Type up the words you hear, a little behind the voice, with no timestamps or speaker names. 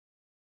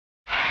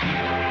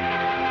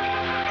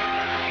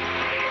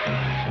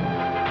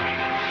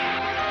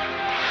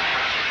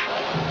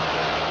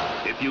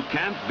If you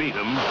can't beat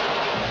them,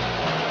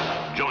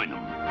 join them.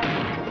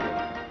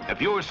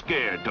 If you're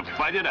scared to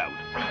fight it out,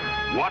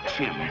 watch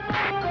him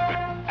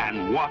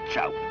and watch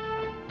out.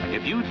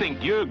 If you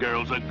think your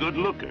girl's a good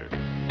looker,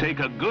 take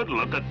a good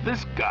look at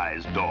this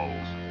guy's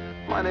dolls.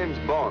 My name's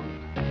Bond,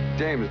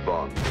 James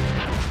Bond.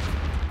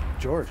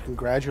 George,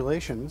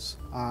 congratulations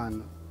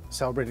on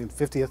celebrating the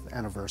 50th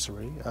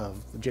anniversary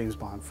of the James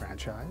Bond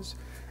franchise.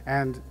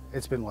 And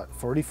it's been, what,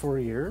 44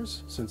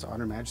 years since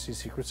Honor Majesty's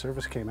Secret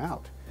Service came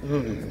out?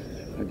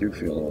 I do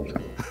feel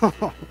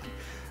old.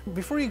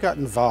 Before you got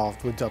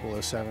involved with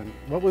 007,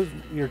 what was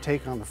your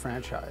take on the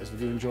franchise?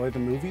 Did you enjoy the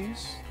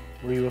movies?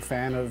 Were you a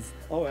fan of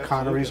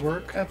Connery's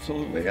work?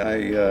 Absolutely.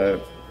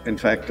 In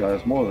fact, I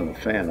was more than a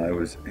fan. I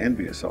was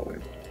envious of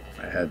him.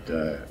 I had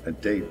a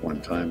date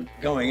one time.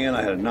 Going in,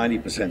 I had a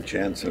 90%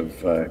 chance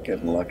of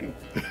getting lucky.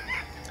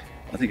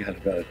 I think I had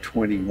about a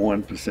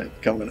 21%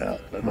 coming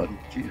out. I thought,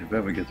 geez, if I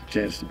ever get the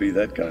chance to be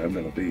that guy, I'm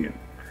going to be him.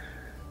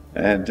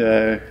 And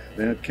then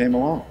it came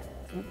along.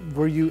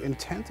 Were you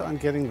intent on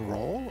getting the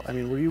role? I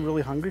mean, were you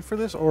really hungry for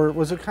this? Or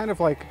was it kind of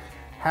like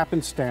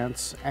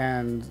happenstance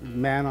and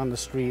man on the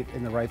street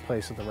in the right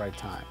place at the right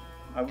time?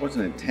 I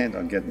wasn't intent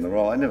on getting the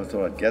role. I never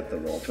thought I'd get the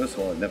role. First of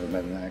all, I'd never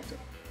met an actor.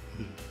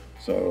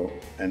 So,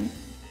 and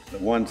the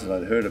ones that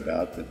I'd heard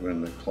about that were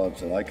in the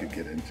clubs that I could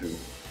get into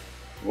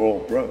were all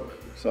broke.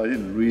 So I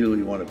didn't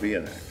really want to be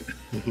an actor.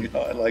 You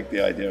know, I liked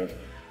the idea of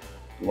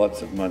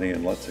lots of money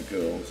and lots of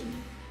girls and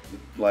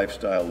the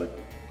lifestyle that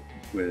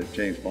where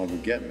James Bond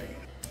would get me.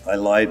 I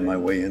lied my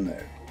way in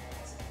there,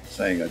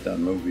 saying I'd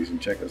done movies in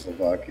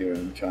Czechoslovakia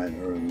and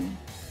China and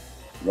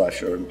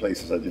Russia and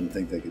places I didn't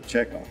think they could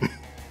check on.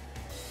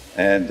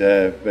 And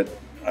but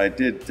I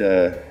did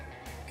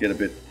get a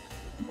bit,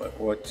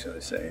 what should I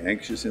say,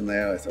 anxious in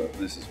there. I thought,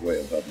 this is way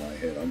above my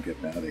head. I'm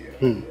getting out of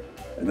here.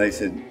 And they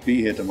said,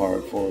 be here tomorrow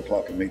at 4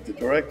 o'clock and meet the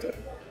director.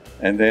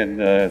 And then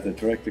the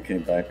director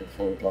came back at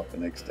 4 o'clock the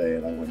next day,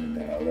 and I went in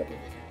there and I let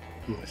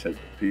him. I said,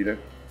 Peter,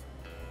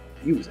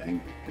 he was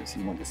angry because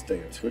he wanted to stay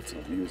in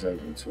Switzerland. He was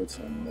over in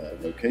Switzerland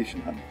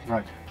location hunting.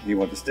 Right. He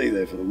wanted to stay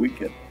there for the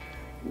weekend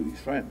with his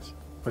friends.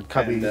 But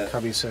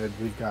Cubby said,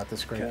 we've got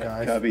this great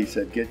guy. Cubby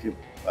said, get your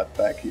butt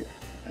back here.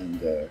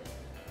 And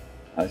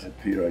I said,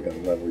 Peter, I got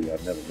to level you.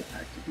 I've never been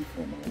acted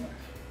before in my life.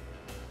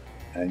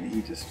 And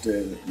he just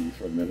stared at me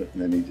for a minute,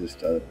 and then he just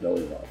started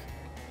belly laughing.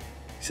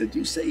 He said,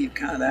 you say you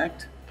can't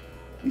act?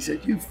 He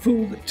said, you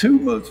fooled the two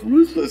most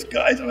ruthless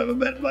guys I've ever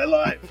met in my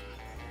life.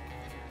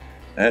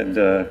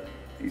 And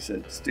he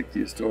said, stick to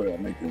your story, I'll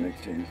make the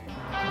next James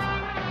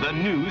Bond. The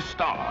new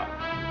star,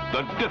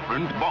 the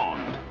different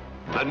Bond.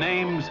 The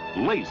name's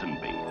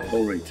Lazenby. They'd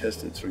already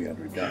tested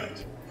 300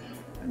 guys,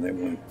 and they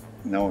went,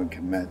 no one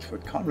can match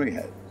what Connery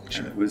had.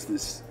 And it was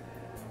this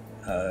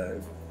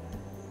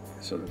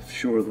sort of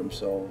sure of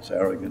themselves,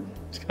 arrogant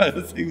kind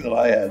of thing that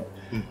I had.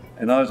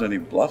 And I was only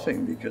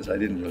bluffing because I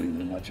didn't really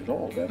know much at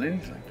all about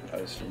anything.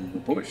 I was from the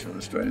bush in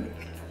Australia.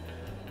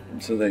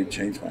 And so they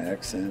changed my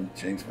accent,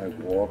 changed my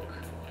walk.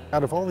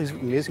 Out of all these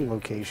amazing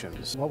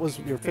locations, what was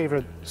your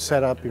favorite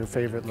setup, your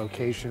favorite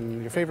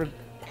location, your favorite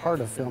part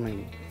of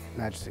filming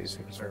Majesty's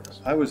Secret Service?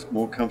 I was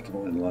more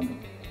comfortable in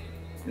London.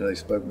 You know, they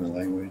spoke my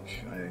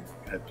language. I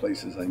had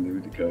places I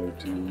knew to go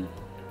to.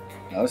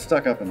 I was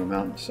stuck up in the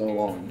mountains so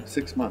long,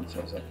 6 months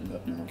I was up in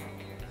that mountain.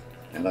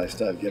 And I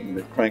started getting a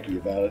bit cranky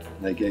about it,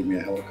 and they gave me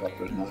a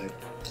helicopter at night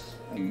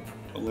and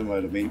a limo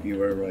to meet me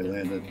wherever I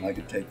landed, and I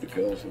could take the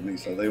girls with me,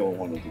 so they all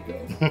wanted to go.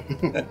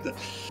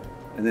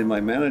 And then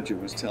my manager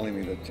was telling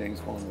me that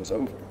James Bond was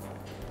over,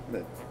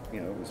 that,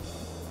 you know, it was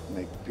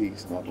make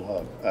peace, not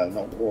love,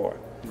 not war.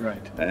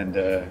 Right. And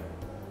it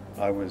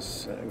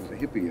was a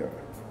hippie era,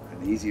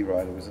 and Easy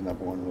Rider was the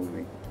 #1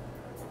 movie.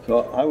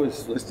 So I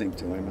was listening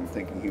to him and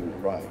thinking he was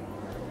right.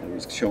 It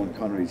was showing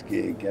Connery's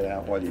gig, get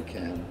out while you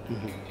can.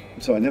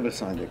 So I never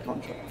signed a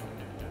contract.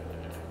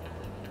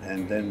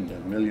 And then the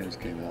millions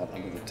came out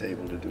under the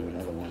table to do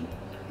another one.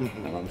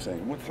 And I'm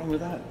saying, what's wrong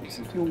with that? He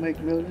said, you'll make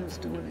millions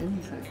doing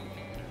anything.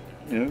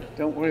 You know,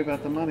 don't worry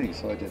about the money.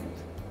 So I didn't.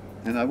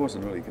 And I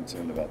wasn't really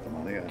concerned about the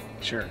money.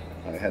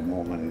 I had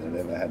more money than I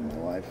ever had in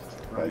my life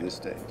by this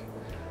stage.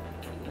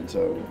 And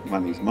so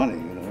money's money,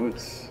 you know,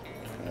 it's...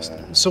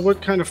 So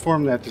what kind of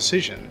formed that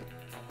decision?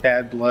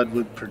 Bad blood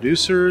with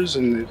producers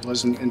and it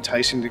wasn't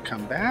enticing to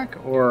come back,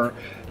 or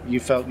you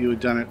felt you had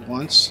done it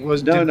once?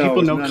 Did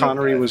people know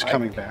Connery was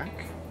coming back?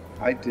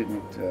 I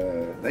didn't.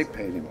 They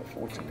paid him a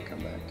fortune to come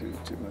back to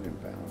 £2 million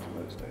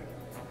in those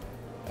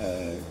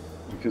days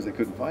because they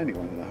couldn't find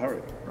anyone in a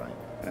hurry. Right.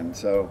 And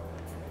so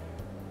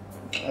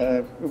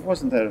it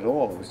wasn't that at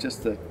all. It was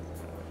just that,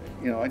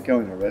 you know, I'd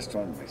go in a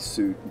restaurant in my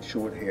suit and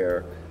short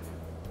hair,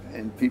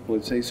 and people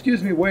would say,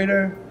 "Excuse me,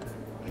 waiter."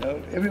 You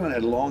know, everyone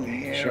had long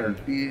hair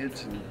and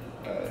beards and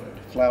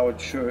flowered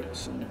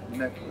shirts and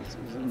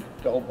necklaces and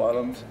bell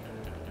bottoms.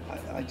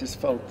 I just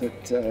felt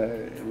that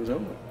it was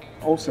over.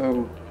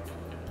 Also,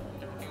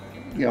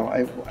 you know,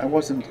 I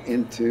wasn't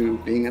into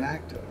being an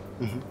actor.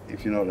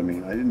 if you know what I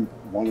mean. I didn't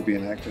want to be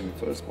an actor in the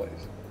first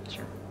place.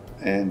 Sure.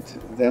 And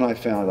then I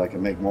found I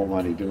could make more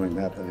money doing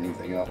that than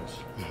anything else.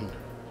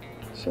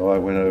 So I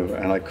went over,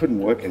 and I couldn't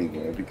work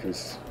anywhere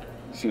because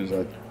as soon as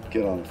I'd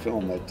get on a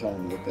film, they'd tell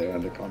me that they're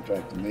under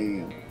contract to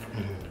me.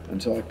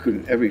 And so I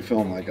couldn't, every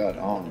film I got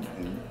on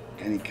in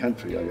any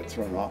country, I got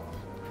thrown off.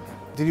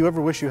 Did you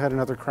ever wish you had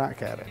another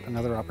crack at it,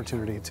 another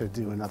opportunity to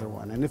do another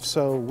one? And if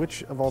so,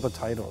 which of all the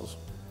titles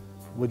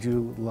would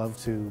you love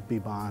to be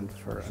Bond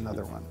for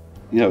another one?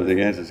 You know, the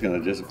answer is going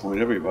to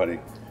disappoint everybody,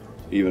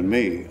 even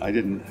me. I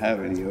didn't have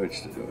any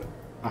urge to do it.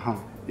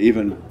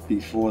 Even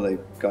before they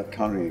got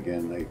Connery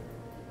again, they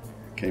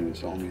came and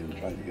saw me and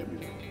tried to get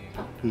me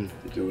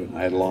to do it. And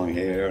I had long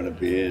hair and a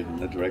beard, and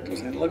the director was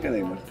saying, look at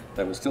him.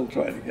 They were still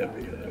trying to get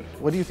me to do it.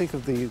 What do you think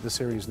of the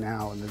series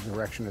now and the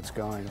direction it's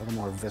going, a little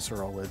more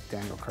visceral with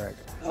Daniel Craig?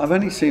 I've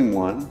only seen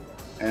one,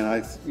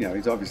 and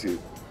he's obviously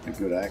a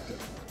good actor,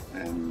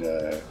 and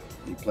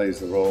he plays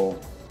the role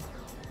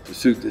to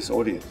suit this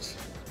audience,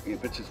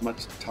 which is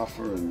much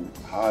tougher and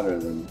harder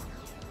than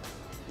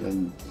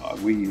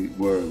we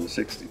were in the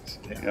 60s.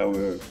 You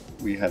know,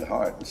 we had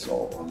heart and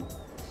soul, and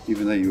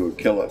even though you were a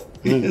killer,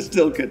 you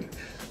still could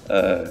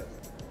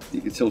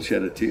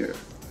shed a tear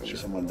over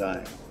someone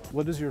dying.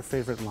 What is your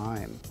favorite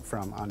line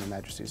from On Her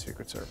Majesty's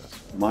Secret Service?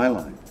 My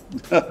line.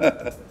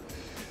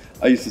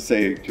 I used to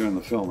say during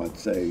the film, I'd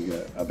say,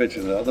 I bet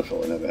you the other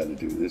fellow never had to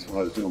do this when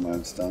I was doing my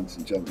own stunts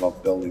and jumping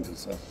off buildings and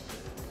stuff.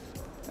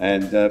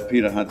 And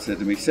Peter Hunt said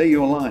to me, say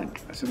your line.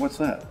 I said, what's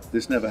that?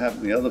 This never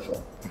happened to the other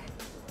film.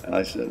 And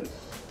I said it,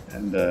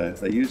 and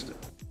they used it.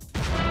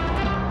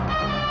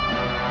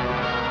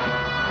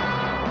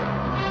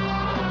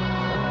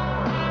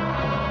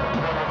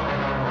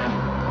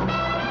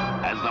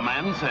 As the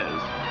man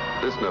says,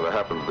 This never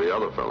happened to the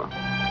other fella.